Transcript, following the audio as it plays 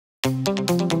What's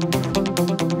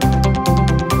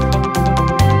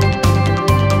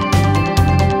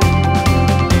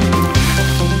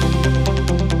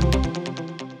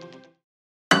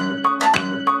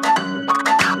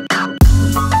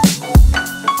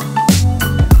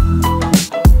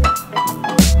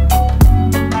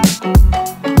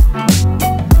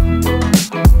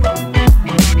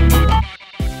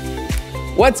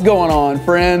going on,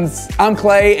 friends? I'm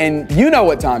Clay, and you know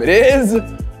what time it is.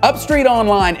 Upstreet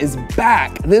Online is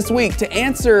back this week to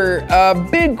answer a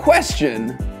big question.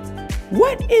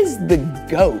 What is the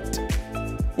GOAT?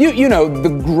 You know, the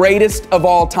greatest of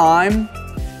all time.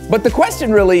 But the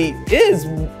question really is,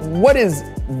 what is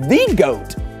the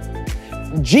GOAT?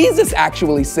 Jesus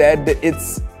actually said that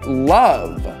it's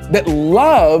love, that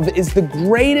love is the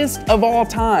greatest of all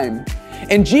time.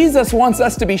 And Jesus wants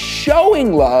us to be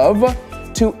showing love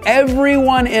to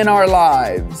everyone in our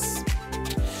lives.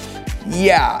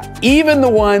 Yeah, even the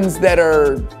ones that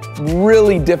are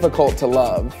really difficult to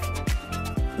love.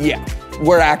 Yeah,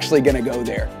 we're actually gonna go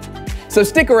there. So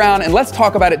stick around and let's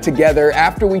talk about it together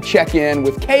after we check in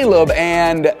with Caleb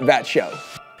and That Show.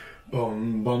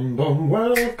 Boom, boom, boom,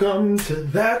 welcome to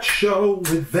That Show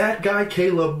with that guy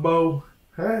Caleb Bo.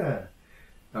 That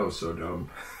was so dumb.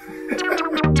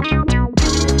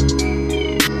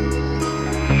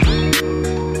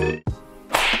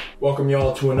 Welcome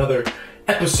y'all to another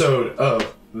episode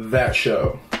of That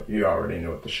Show. You already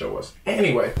know what the show was.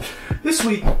 Anyway, this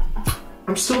week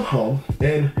I'm still home,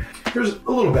 and here's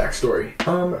a little backstory.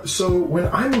 So when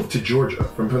I moved to Georgia,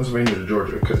 from Pennsylvania to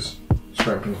Georgia, because it's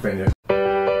from Pennsylvania,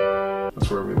 that's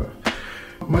where we live.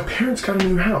 My parents got a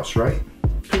new house, right?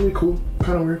 Totally cool,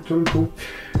 kind of weird, totally cool.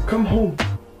 Come home,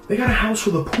 they got a house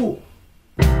with a pool.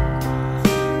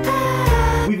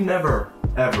 We've never,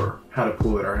 ever had a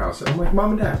pool at our house. And I'm like,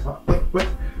 Mom and Dad,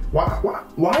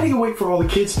 why do you wait for all the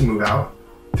kids to move out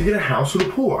to get a house with a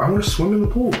pool? I want to swim in the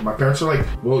pool. My parents are like,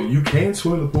 well, you can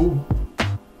swim in the pool.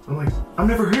 I'm like, I'm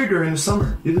never here during the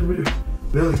summer.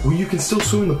 They're like, well, you can still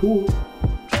swim in the pool.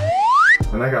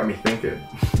 And that got me thinking,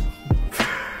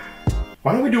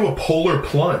 why don't we do a polar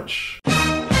plunge?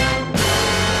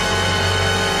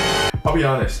 I'll be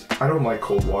honest, I don't like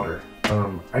cold water.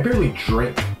 I barely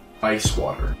drink ice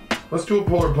water. Let's do a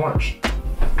polar plunge.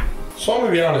 So I'm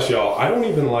gonna be honest, y'all, I don't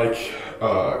even like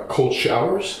cold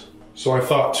showers. So I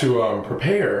thought to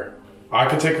prepare, I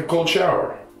could take a cold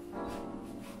shower.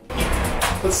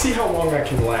 Let's see how long I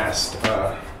can last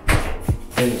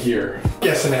in here.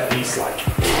 Guessing at least like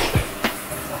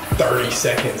 30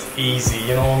 seconds, easy,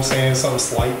 you know what I'm saying? Something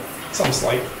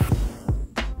slight.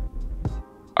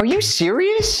 Are you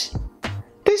serious?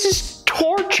 This is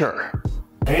torture.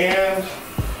 And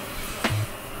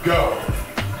go.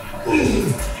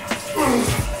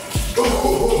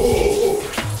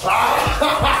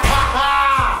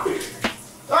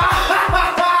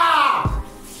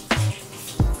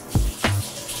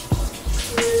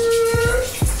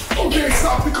 Okay,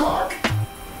 stop the clock.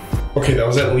 Okay, that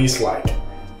was at least like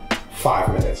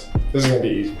 5 minutes. This is gonna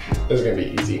be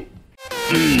easy.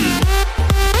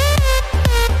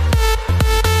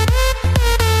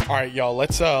 All right, y'all.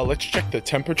 Let's check the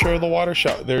temperature of the water.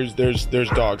 There's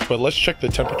dogs, but let's check the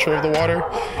temperature of the water.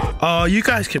 You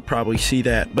guys could probably see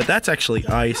that, but that's actually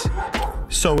ice.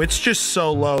 So it's just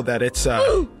so low that it's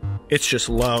just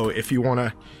low. If you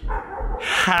wanna,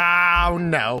 how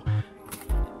no.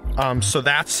 So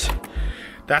that's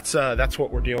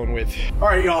what we're dealing with. All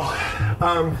right, y'all.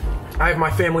 I have my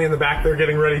family in the back. They're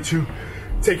getting ready to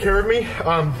take care of me.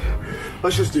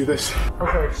 Let's just do this.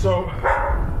 Okay, so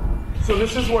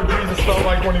this is what Jesus felt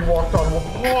like when he walked on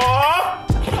water.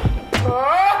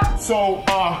 So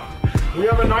we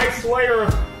have a nice layer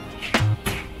of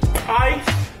ice.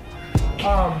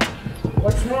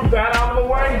 Let's move that out of the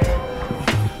way.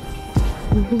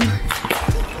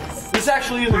 This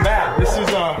actually isn't bad. This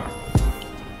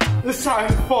is how I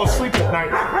fall asleep at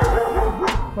night.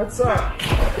 Let's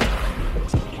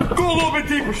go a little bit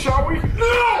deeper, shall we?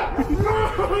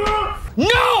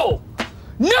 No!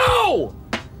 No!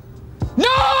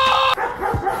 No!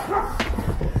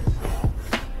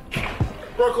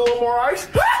 Broke a little more ice.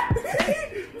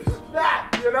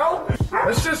 That, you know?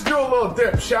 Let's just do a little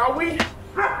dip, shall we?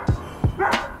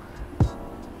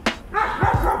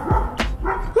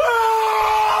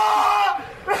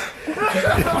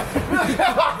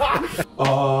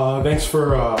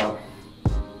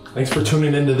 Thanks for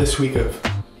tuning into this week of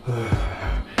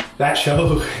That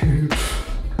Show.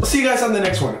 I'll see you guys on the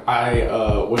next one.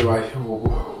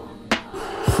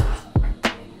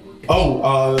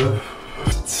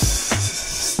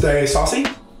 Stay saucy.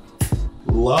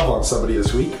 Love on somebody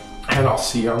this week. And I'll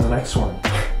see you on the next one.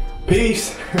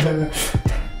 Peace.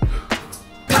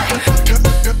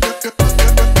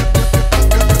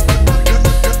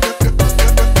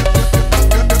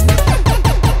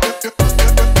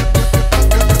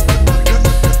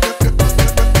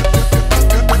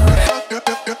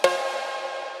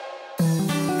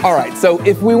 All right, so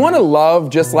if we want to love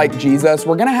just like Jesus,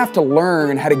 we're gonna have to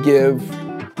learn how to give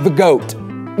the GOAT,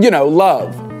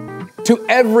 love, to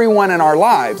everyone in our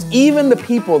lives, even the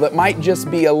people that might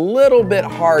just be a little bit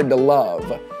hard to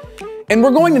love. And we're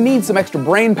going to need some extra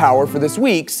brain power for this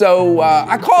week, so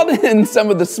I called in some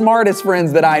of the smartest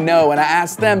friends that I know, and I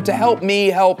asked them to help me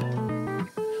help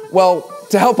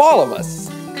all of us.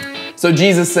 So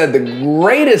Jesus said the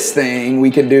greatest thing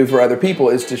we can do for other people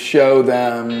is to show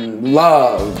them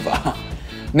love.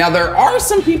 Now, there are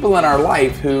some people in our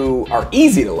life who are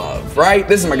easy to love, right?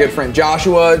 This is my good friend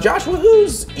Joshua. Joshua,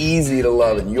 who's easy to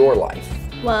love in your life?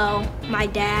 Well, my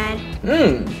dad.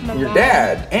 Your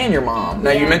dad and your mom.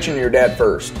 Now, you mentioned your dad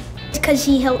first. It's because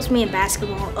he helps me in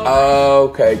basketball.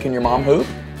 Okay, can your mom hoop?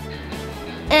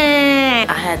 I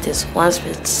had this one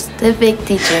specific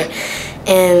teacher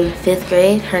in 5th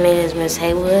grade. Her name is Miss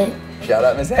Haywood. Shout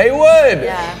out Miss Haywood.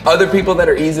 Yeah. Other people that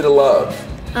are easy to love.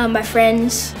 My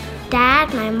friends.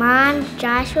 Dad, my mom,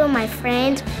 Joshua, my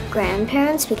friends,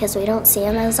 grandparents, because we don't see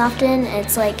them as often.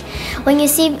 It's like when you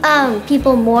see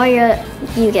people more,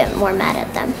 you get more mad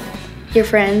at them. Your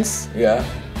friends. Yeah.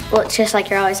 Well, it's just like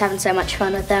you're always having so much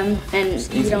fun with them, and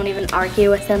you don't even argue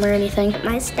with them or anything.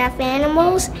 My stuffed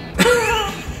animals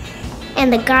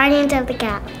and the Guardians of the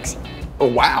Galaxy. Oh,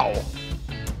 wow.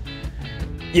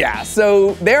 Yeah,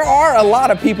 so there are a lot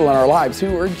of people in our lives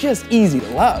who are just easy to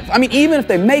love. I mean, even if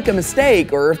they make a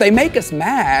mistake or if they make us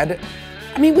mad,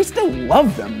 we still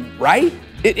love them, right?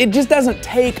 It just doesn't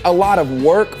take a lot of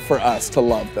work for us to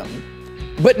love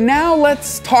them. But now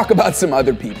let's talk about some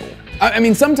other people.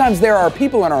 Sometimes there are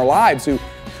people in our lives who,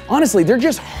 honestly, they're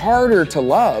just harder to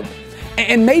love.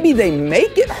 And maybe they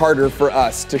make it harder for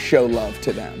us to show love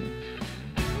to them.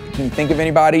 Can you think of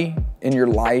anybody in your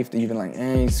life that you've been like,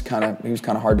 he was kind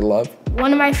of hard to love?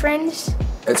 One of my friends.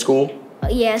 At school?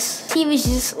 Yes. He was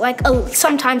just like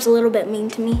sometimes a little bit mean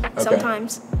to me. Okay.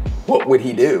 Sometimes. What would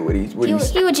he do?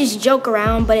 He would just joke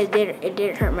around, but it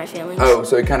did hurt my feelings. Oh,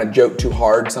 so he kind of joked too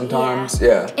hard sometimes?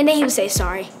 Yeah. And then he would say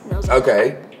sorry.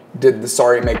 Okay. Did the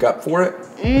sorry make up for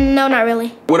it? No, not really.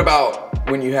 What about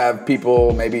when you have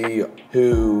people maybe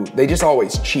who, they just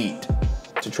always cheat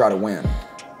to try to win?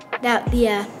 That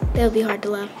would be hard to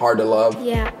love. Hard to love?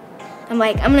 Yeah. I'm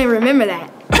gonna remember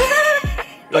that.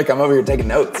 Like I'm over here taking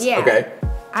notes. Yeah. Okay.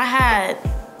 I had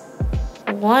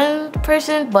one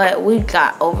person, but we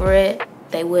got over it.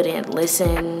 They wouldn't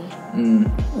listen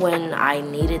when I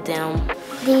needed them.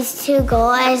 These two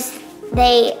guys,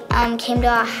 they came to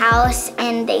our house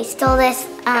and they stole this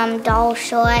doll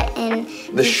shirt and...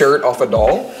 The shirt off a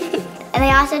doll? And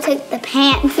they also took the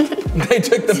pants. They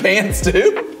took the pants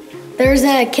too? There's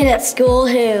a kid at school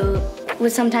who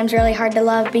was sometimes really hard to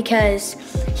love because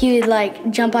he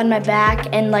would jump on my back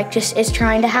and just is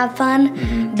trying to have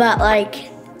fun, but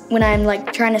when I'm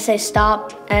trying to say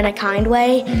stop in a kind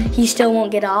way, he still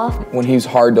won't get off. When he was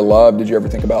hard to love, did you ever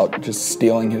think about just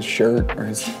stealing his shirt or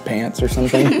his pants or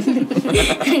something?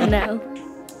 No.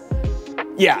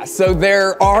 Yeah, so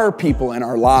there are people in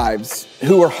our lives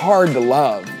who are hard to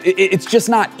love. It's just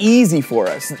not easy for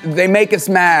us. They make us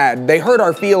mad. They hurt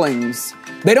our feelings.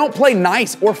 They don't play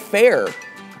nice or fair.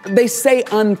 They say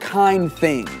unkind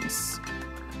things.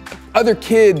 Other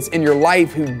kids in your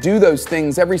life who do those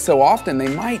things every so often,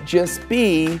 they might just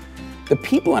be the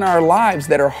people in our lives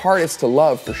that are hardest to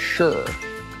love for sure.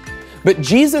 But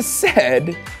Jesus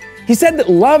said, he said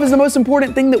that love is the most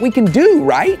important thing that we can do,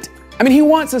 right? He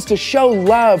wants us to show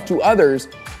love to others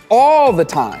all the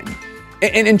time.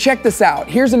 And check this out.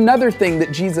 Here's another thing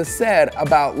that Jesus said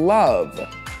about love.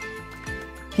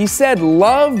 He said,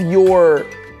 love your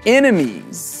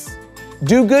enemies.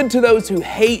 Do good to those who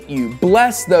hate you.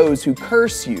 Bless those who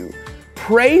curse you.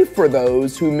 Pray for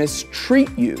those who mistreat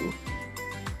you.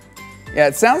 Yeah,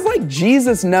 it sounds like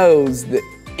Jesus knows that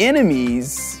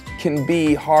enemies can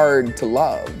be hard to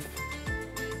love.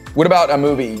 What about a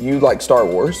movie? You like Star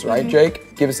Wars, right,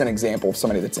 Jake? Give us an example of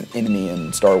somebody that's an enemy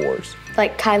in Star Wars.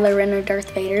 Like Kylo Ren or Darth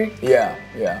Vader.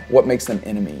 Yeah. What makes them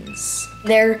enemies?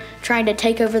 They're trying to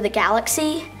take over the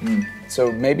galaxy.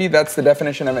 So maybe that's the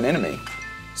definition of an enemy.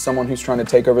 Someone who's trying to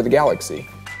take over the galaxy.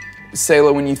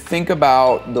 Selah, when you think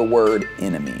about the word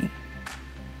enemy,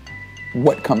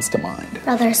 what comes to mind?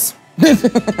 Brothers.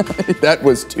 That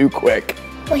was too quick.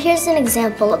 Well, here's an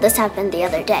example. This happened the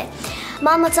other day.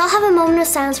 Mom, let's all have a moment of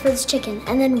silence for this chicken.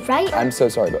 And then I'm so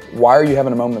sorry, but why are you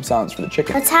having a moment of silence for the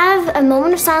chicken? Let's have a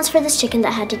moment of silence for this chicken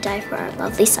that had to die for our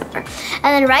lovely supper. And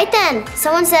then right then,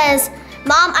 someone says,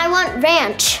 Mom, I want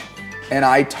ranch. And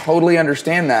I totally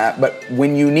understand that, but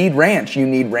when you need ranch, you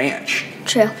need ranch.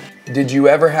 True. Did you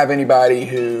ever have anybody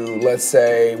who, let's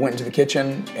say, went into the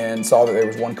kitchen and saw that there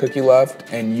was one cookie left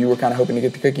and you were kind of hoping to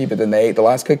get the cookie, but then they ate the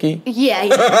last cookie? Yeah.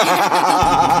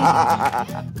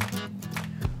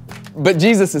 But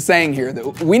Jesus is saying here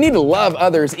that we need to love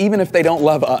others even if they don't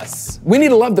love us. We need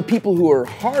to love the people who are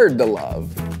hard to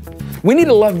love. We need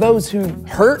to love those who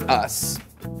hurt us,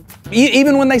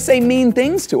 even when they say mean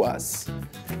things to us.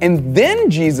 And then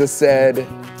Jesus said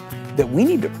that we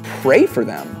need to pray for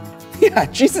them. Yeah,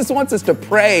 Jesus wants us to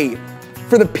pray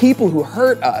for the people who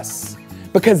hurt us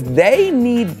because they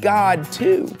need God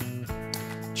too,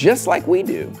 just like we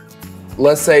do.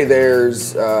 Let's say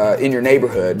there's, in your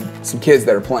neighborhood, some kids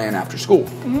that are playing after school,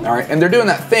 all right? And they're doing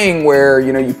that thing where,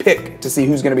 you pick to see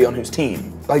who's gonna be on whose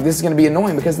team. Like, this is gonna be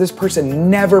annoying because this person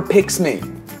never picks me.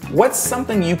 What's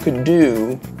something you could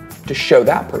do to show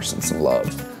that person some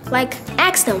love? Like,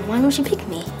 ask them, why don't you pick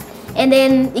me? And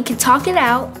then you can talk it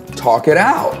out. Talk it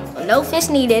out. No fist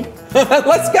needed.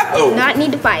 Let's go. Not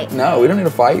need to fight. No, we don't need to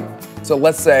fight. So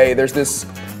let's say there's this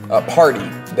party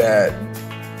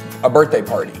a birthday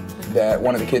party that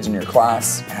one of the kids in your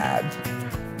class had.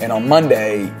 And on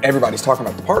Monday, everybody's talking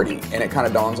about the party, and it kind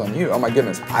of dawns on you, oh my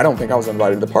goodness, I don't think I was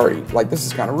invited to the party. Like, this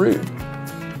is kind of rude.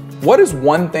 What is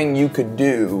one thing you could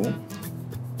do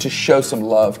to show some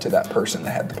love to that person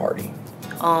that had the party?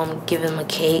 Give them a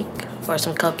cake or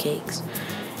some cupcakes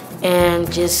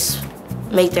and just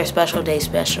make their special day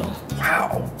special.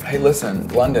 Wow. Hey, listen,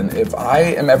 London, if I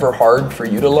am ever hard for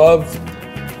you to love,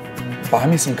 buy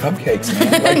me some cupcakes,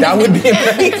 man. Like, that would be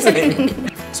amazing.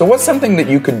 So what's something that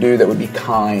you could do that would be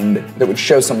kind, that would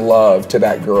show some love to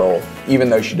that girl, even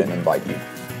though she didn't invite you?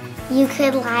 You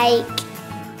could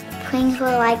bring her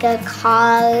a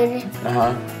card,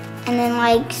 and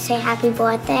then say happy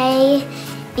birthday,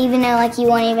 even though you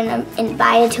weren't even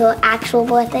invited to an actual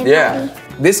birthday party. Yeah,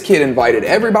 this kid invited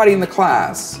everybody in the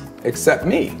class except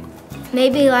me.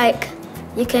 Maybe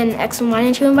you can ask them, why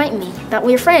didn't you invite me? That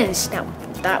we're friends.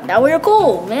 That we're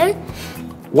cool, man.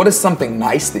 What is something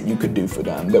nice that you could do for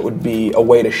them that would be a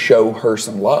way to show her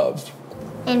some love?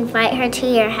 Invite her to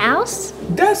your house?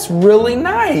 That's really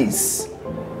nice.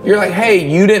 You're like, hey,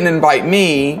 you didn't invite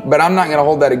me, but I'm not gonna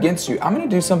hold that against you. I'm gonna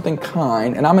do something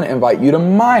kind and I'm gonna invite you to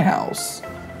my house.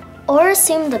 Or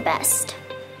assume the best.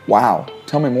 Wow,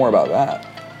 tell me more about that.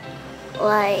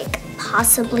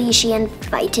 Possibly she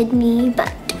invited me,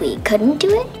 but we couldn't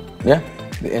do it? Yeah,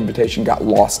 the invitation got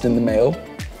lost in the mail.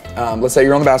 Let's say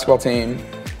you're on the basketball team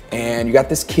and you got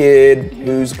this kid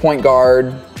who's a point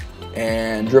guard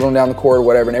and dribbling down the court or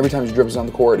whatever, and every time he dribbles down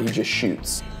the court, he just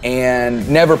shoots and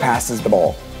never passes the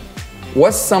ball.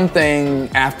 What's something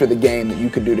after the game that you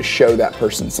could do to show that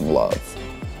person some love?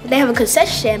 They have a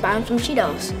concession stand, buy them some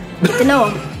Cheetos. Get to know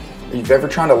them. If you've ever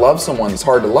tried to love someone that's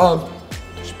hard to love,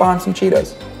 just buy them some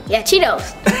Cheetos. Yeah,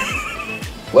 Cheetos.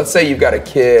 Let's say you've got a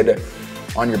kid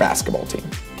on your basketball team.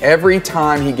 Every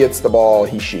time he gets the ball,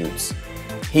 he shoots.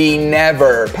 He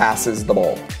never passes the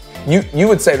ball. You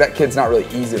would say that kid's not really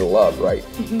easy to love, right?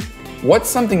 What's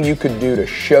something you could do to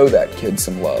show that kid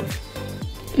some love?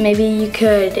 Maybe you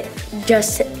could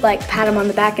just pat him on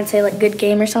the back and say good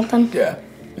game or something. Yeah.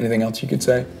 Anything else you could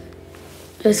say?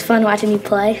 It was fun watching you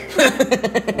play.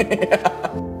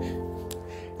 Yeah.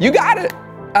 You got it.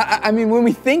 I mean, when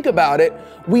we think about it,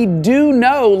 we do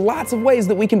know lots of ways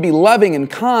that we can be loving and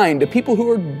kind to people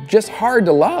who are just hard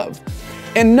to love.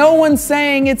 And no one's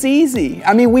saying it's easy.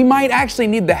 I mean, we might actually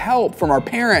need the help from our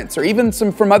parents or even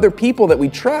from other people that we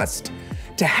trust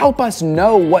to help us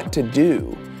know what to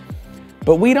do.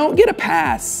 But we don't get a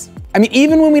pass. I mean,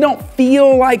 even when we don't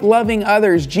feel like loving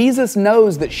others, Jesus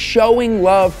knows that showing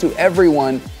love to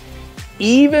everyone,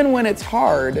 even when it's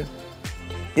hard,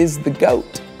 is the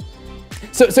GOAT.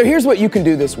 So here's what you can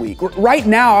do this week. Right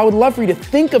now, I would love for you to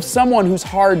think of someone who's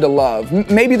hard to love.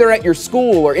 Maybe they're at your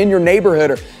school or in your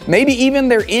neighborhood, or maybe even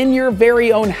they're in your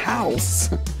very own house.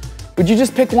 Would you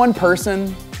just pick one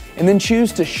person and then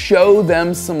choose to show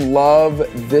them some love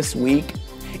this week?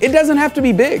 It doesn't have to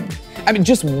be big. I mean,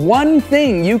 just one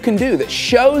thing you can do that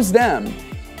shows them,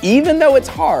 even though it's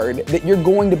hard, that you're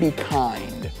going to be kind.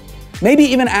 Maybe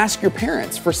even ask your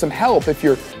parents for some help if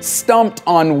you're stumped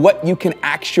on what you can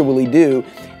actually do.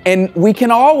 And we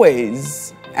can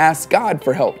always ask God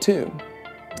for help too.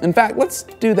 In fact, let's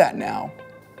do that now.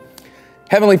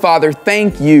 Heavenly Father,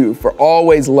 thank you for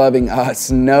always loving us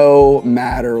no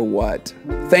matter what.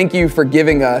 Thank you for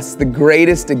giving us the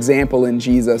greatest example in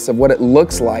Jesus of what it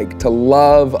looks like to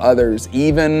love others,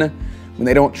 even when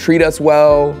they don't treat us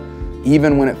well,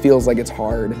 even when it feels like it's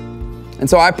hard. And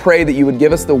so I pray that you would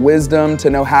give us the wisdom to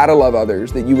know how to love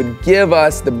others, that you would give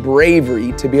us the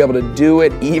bravery to be able to do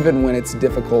it even when it's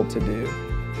difficult to do.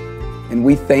 And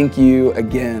we thank you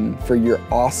again for your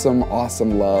awesome,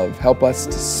 awesome love. Help us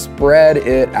to spread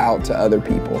it out to other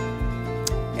people.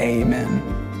 Amen.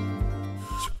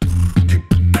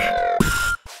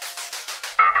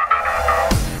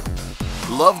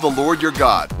 Love the Lord your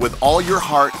God with all your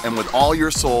heart and with all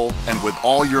your soul and with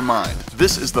all your mind.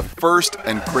 This is the first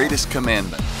and greatest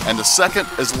commandment. And the second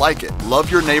is like it.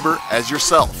 Love your neighbor as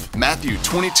yourself. Matthew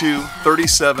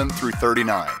 22:37 through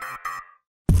 39.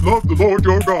 Love the Lord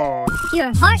your God.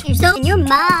 Your heart, your soul, and your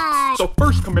mind. The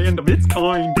first command of its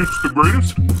kind. It's the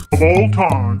greatest of all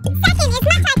time. Second is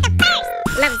much like the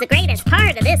first. Love's the greatest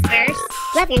part of this verse.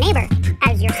 Love your neighbor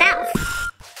as yourself.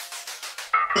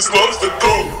 This loves the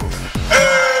goat.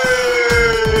 Hey!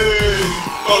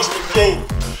 Loves the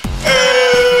goat.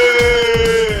 Hey!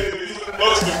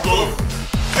 Loves the goat.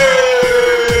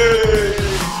 Hey!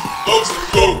 Loves the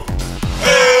goat.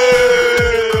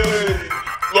 Hey!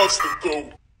 Loves the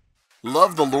goat.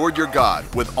 Love the Lord your God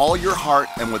with all your heart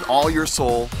and with all your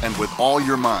soul and with all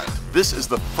your mind. This is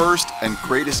the first and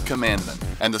greatest commandment.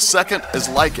 And the second is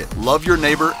like it. Love your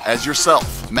neighbor as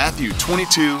yourself. Matthew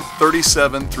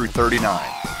 22:37 through 39.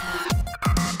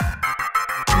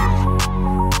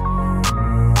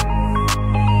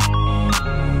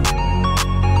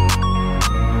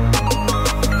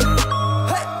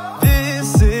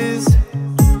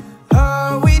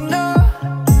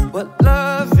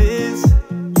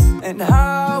 And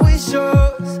how it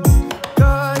shows,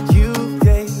 God, you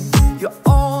gave your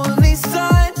only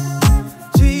son,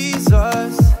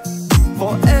 Jesus,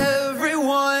 for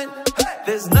everyone.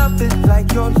 There's nothing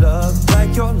like your love,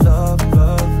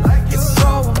 love. It's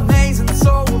so amazing,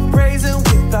 so we're praising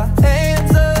with our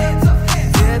hands up.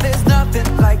 Yeah, there's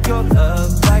nothing like your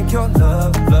love,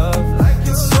 love.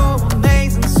 It's so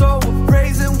amazing, so we're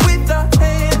praising with our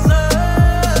hands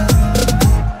up.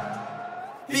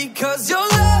 Because your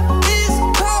love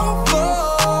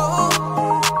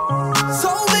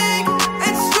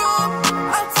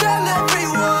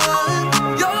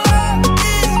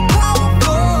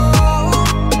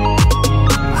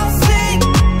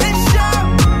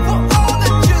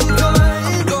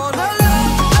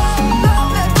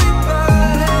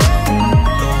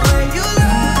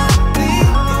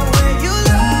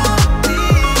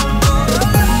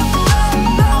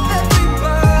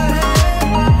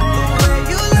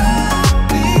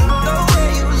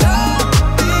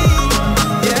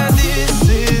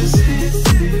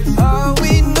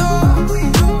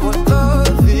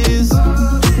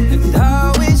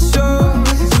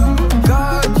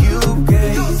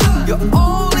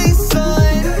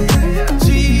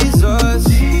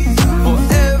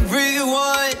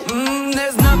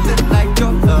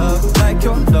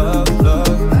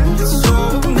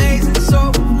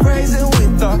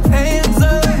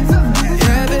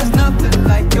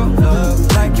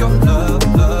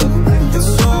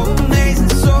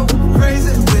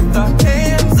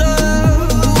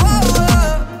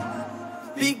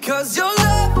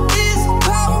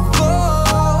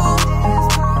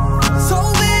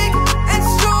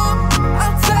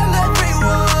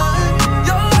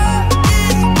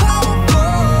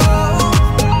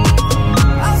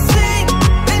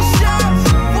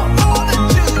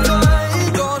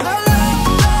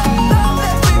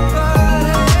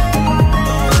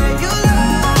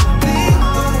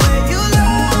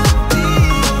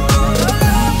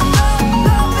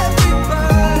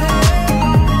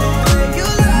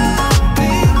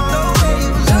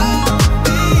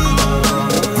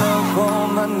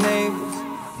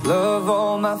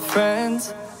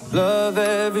love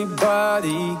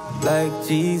everybody like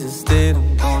Jesus did.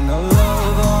 I'm gonna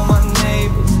love all my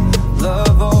neighbors,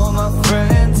 love all my friends.